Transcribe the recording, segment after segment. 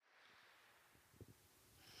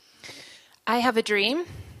I have a dream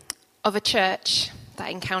of a church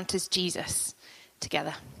that encounters Jesus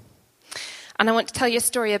together. And I want to tell you a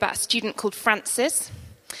story about a student called Francis.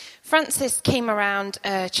 Francis came around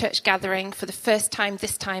a church gathering for the first time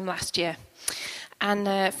this time last year.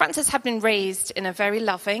 And Francis had been raised in a very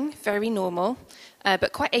loving, very normal,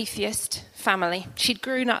 but quite atheist family. She'd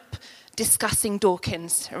grown up discussing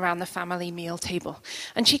Dawkins around the family meal table.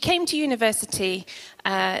 And she came to university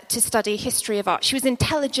to study history of art. She was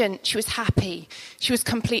intelligent, she was happy, she was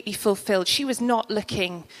completely fulfilled. She was not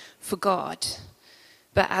looking for God.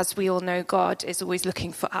 But as we all know, God is always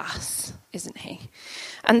looking for us, isn't he?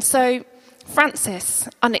 And so Francis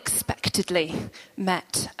unexpectedly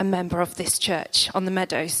met a member of this church on the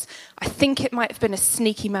Meadows. I think it might have been a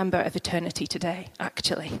sneaky member of Eternity Today,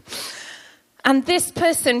 actually. And this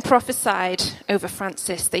person prophesied over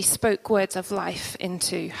Francis. They spoke words of life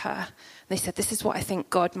into her. They said, this is what I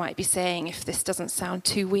think God might be saying if this doesn't sound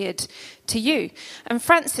too weird to you. And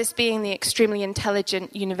Francis, being the extremely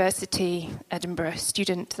intelligent University Edinburgh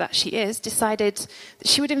student that she is, decided that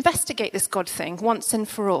she would investigate this God thing once and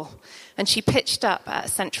for all. And she pitched up at a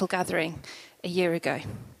central gathering a year ago.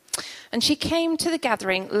 And she came to the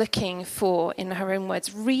gathering looking for, in her own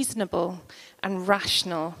words, reasonable and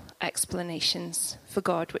rational explanations for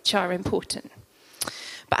God, which are important.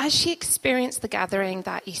 But as she experienced the gathering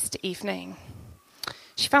that Easter evening,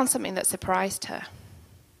 she found something that surprised her.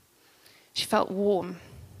 She felt warm.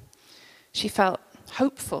 She felt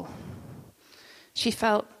hopeful. She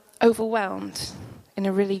felt overwhelmed in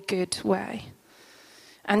a really good way.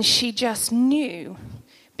 And she just knew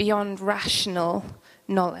beyond rational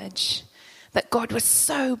knowledge that God was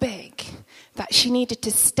so big that she needed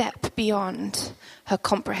to step beyond her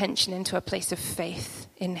comprehension into a place of faith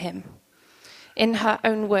in him. In her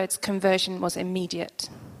own words, conversion was immediate.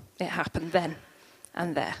 It happened then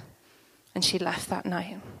and there. And she left that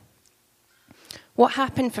night. What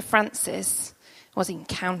happened for Francis was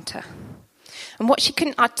encounter. And what she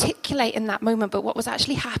couldn't articulate in that moment, but what was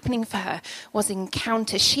actually happening for her was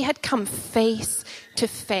encounter. She had come face to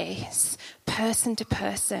face, person to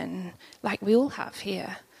person, like we all have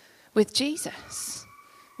here, with Jesus,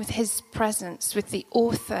 with his presence, with the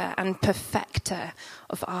author and perfecter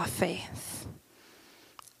of our faith.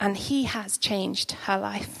 And he has changed her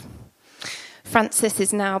life. Francis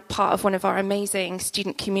is now part of one of our amazing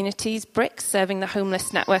student communities, Bricks, serving the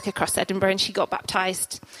homeless network across Edinburgh, and she got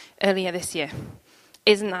baptised earlier this year.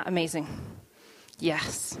 Isn't that amazing?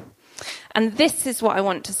 Yes. And this is what I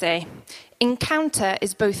want to say. Encounter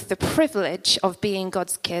is both the privilege of being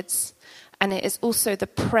God's kids, and it is also the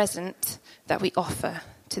present that we offer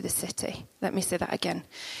to the city. Let me say that again.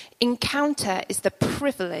 Encounter is the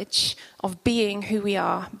privilege of being who we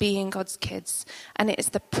are, being God's kids, and it is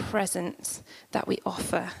the present that we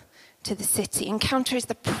offer to the city. Encounter is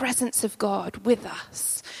the presence of God with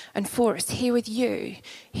us and for us, here with you,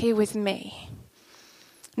 here with me.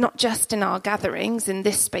 Not just in our gatherings in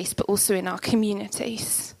this space, but also in our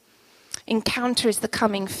communities. Encounter is the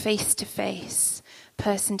coming face to face,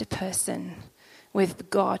 person to person, with the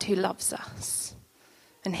God who loves us.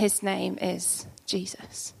 And his name is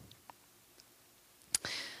Jesus.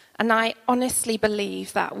 And I honestly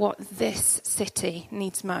believe that what this city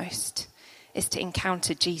needs most is to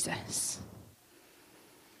encounter Jesus.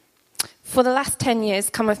 For the last 10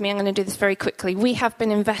 years, come with me, I'm going to do this very quickly. We have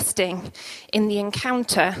been investing in the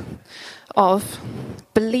encounter of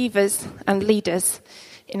believers and leaders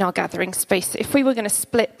in our gathering space. If we were going to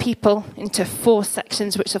split people into 4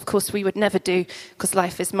 sections, which of course we would never do because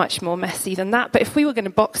life is much more messy than that, but if we were going to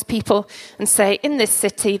box people and say, in this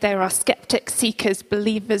city, there are skeptics, seekers,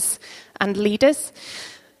 believers, and leaders.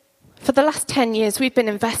 For the last 10 years, we've been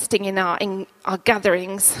investing in our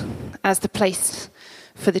gatherings as the place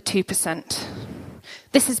for the 2%.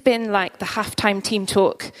 This has been like the halftime team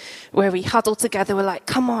talk where we huddle together. We're like,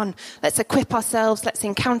 come on, let's equip ourselves. Let's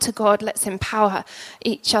encounter God. Let's empower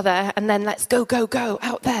each other. And then let's go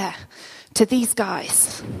out there to these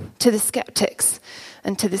guys, to the skeptics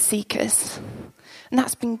and to the seekers. And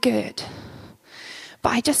that's been good. But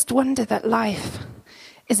I just wonder that life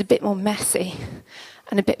is a bit more messy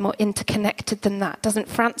and a bit more interconnected than that. Doesn't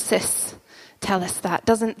Francis tell us that?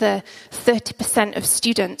 Doesn't the 30% of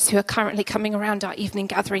students who are currently coming around our evening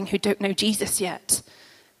gathering who don't know Jesus yet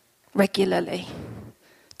regularly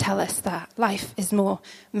tell us that? Life is more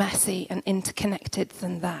messy and interconnected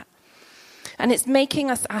than that. And it's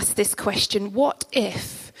making us ask this question: what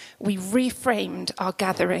if we reframed our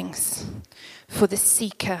gatherings for the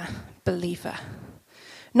seeker believer?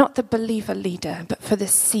 Not the believer leader, but for the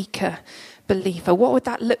seeker believer. What would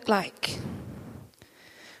that look like?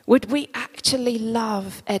 Would we actually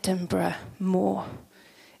love Edinburgh more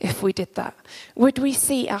if we did that? Would we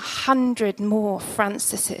see 100 more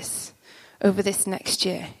Francises over this next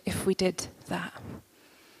year if we did that?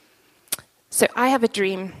 So I have a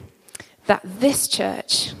dream that this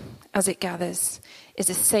church, as it gathers, is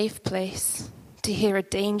a safe place to hear a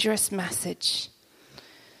dangerous message,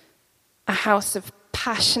 a house of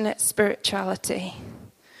passionate spirituality,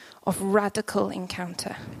 of radical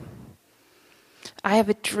encounter. I have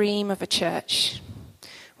a dream of a church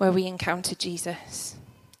where we encounter Jesus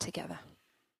together.